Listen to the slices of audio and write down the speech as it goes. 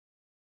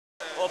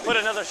We'll put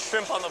another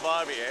shrimp on the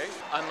barbie, eh?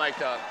 Unlike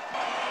the...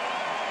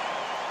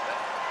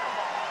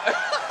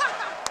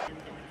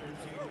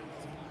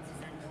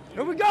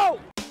 Here we go!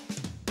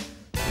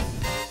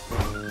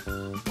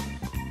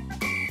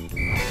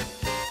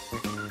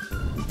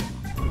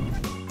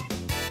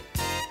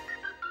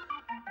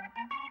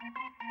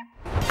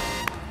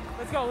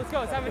 Let's go,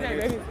 let's have a day,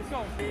 baby. Let's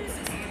go.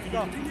 Let's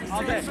go.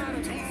 All day.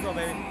 Let's go,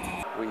 baby.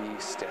 We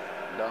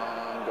stand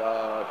on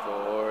God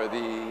for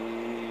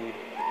thee.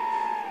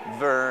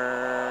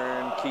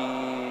 Vern,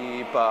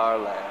 keep our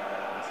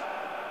land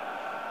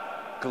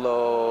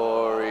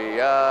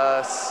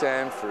glorious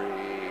and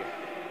free.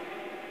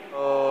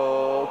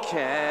 Oh,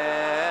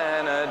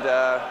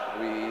 Canada,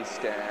 we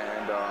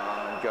stand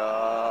on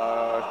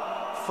guard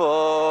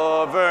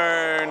for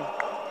Vern.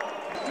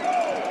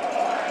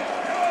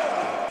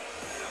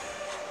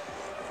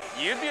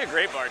 You'd be a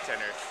great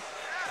bartender.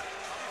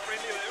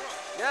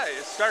 Yeah,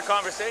 you start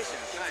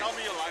conversations. Nice. Tell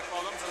me your life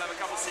problems and have a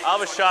couple secrets. I'll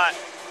have a shot,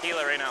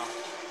 tequila right now.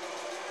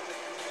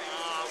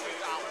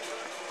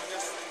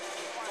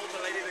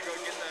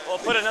 We'll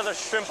put another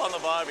shrimp on the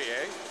barbie,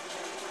 eh?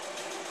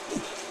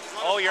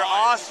 Oh, you're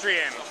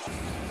Austrian.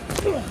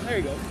 There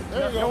you go.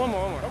 There you go. No, one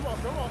more. Come on.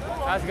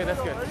 That's good,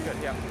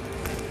 yeah.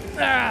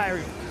 Ah, there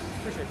we go.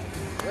 Appreciate it.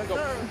 Let's go.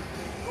 Go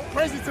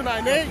crazy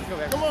tonight, Nate.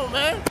 Come on,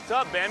 man. What's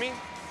up, Bammy?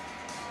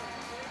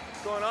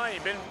 What's going on?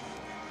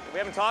 We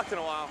haven't talked in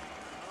a while.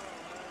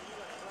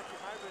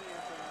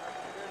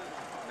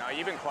 No,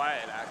 you've been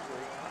quiet,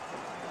 actually.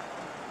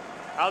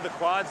 How the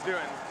quads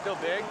doing? Still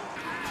big?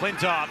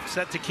 Flintoff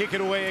set to kick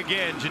it away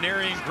again.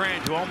 Janarian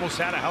Grant, who almost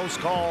had a house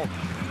call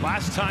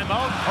last time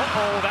out.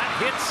 Uh-oh, that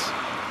hits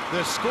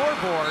the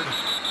scoreboard.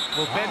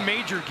 Will Ben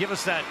Major give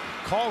us that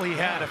call he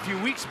had a few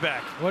weeks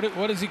back?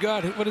 What has he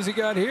got? What has he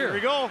got here? Here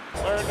we go.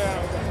 Third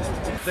down.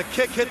 The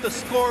kick hit the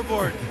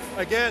scoreboard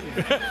again.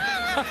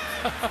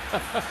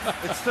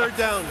 It's third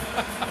down.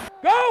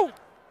 Go!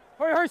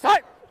 Hurry,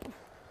 side!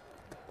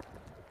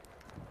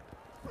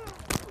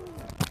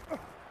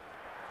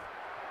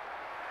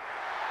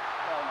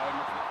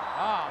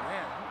 Oh,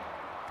 man.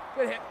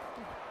 Good hit.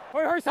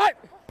 Hurry, side!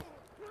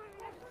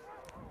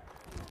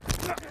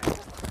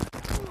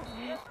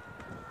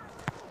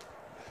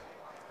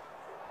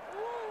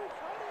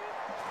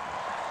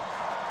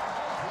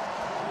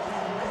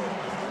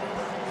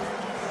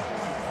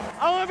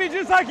 I want to be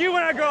just like you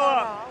when I grow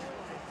up.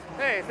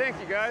 Hey, thank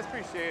you guys,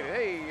 appreciate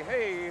it.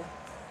 Hey.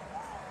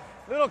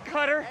 Little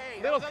cutter,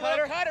 little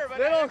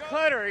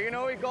cutter. You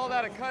know, we call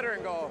that a cutter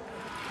and go.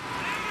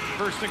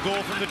 First and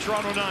goal from the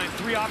Toronto 9.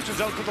 3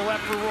 options out to the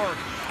left for Rourke.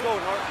 Go,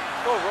 Rourke.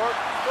 Go, Rourke.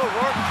 Go,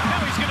 Rourke.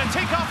 Now he's going to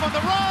take off on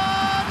the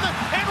run,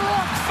 and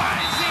Rourke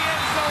finds the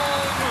end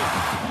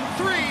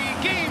zone. 3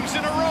 games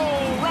in a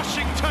row,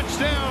 rushing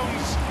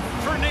touchdowns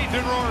for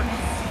Nathan Rourke.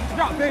 Good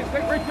job, babe.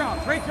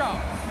 Great job.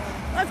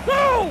 Let's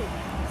go!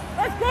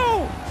 Let's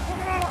go!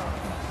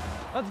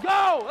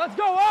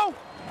 Oh!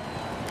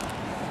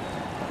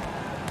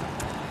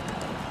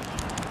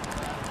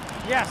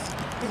 Yes,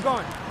 keep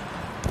going.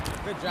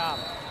 Good job.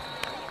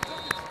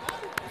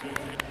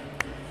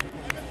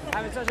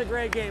 Having such a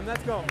great game.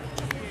 Let's go.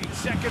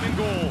 2nd and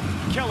goal.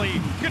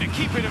 Kelly gonna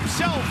keep it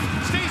himself.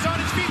 Stays on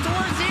his feet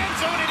towards the end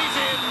zone, and he's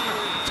in.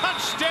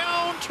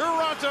 Touchdown,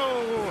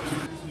 Toronto.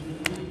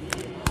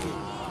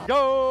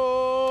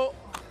 Go!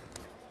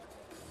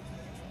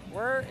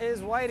 Where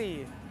is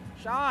Whitey?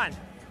 Sean.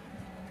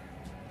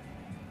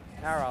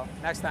 Arrow.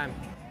 Next time.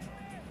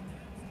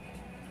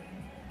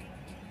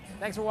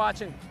 Thanks for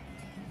watching.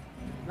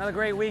 Another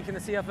great week in the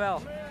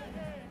CFL.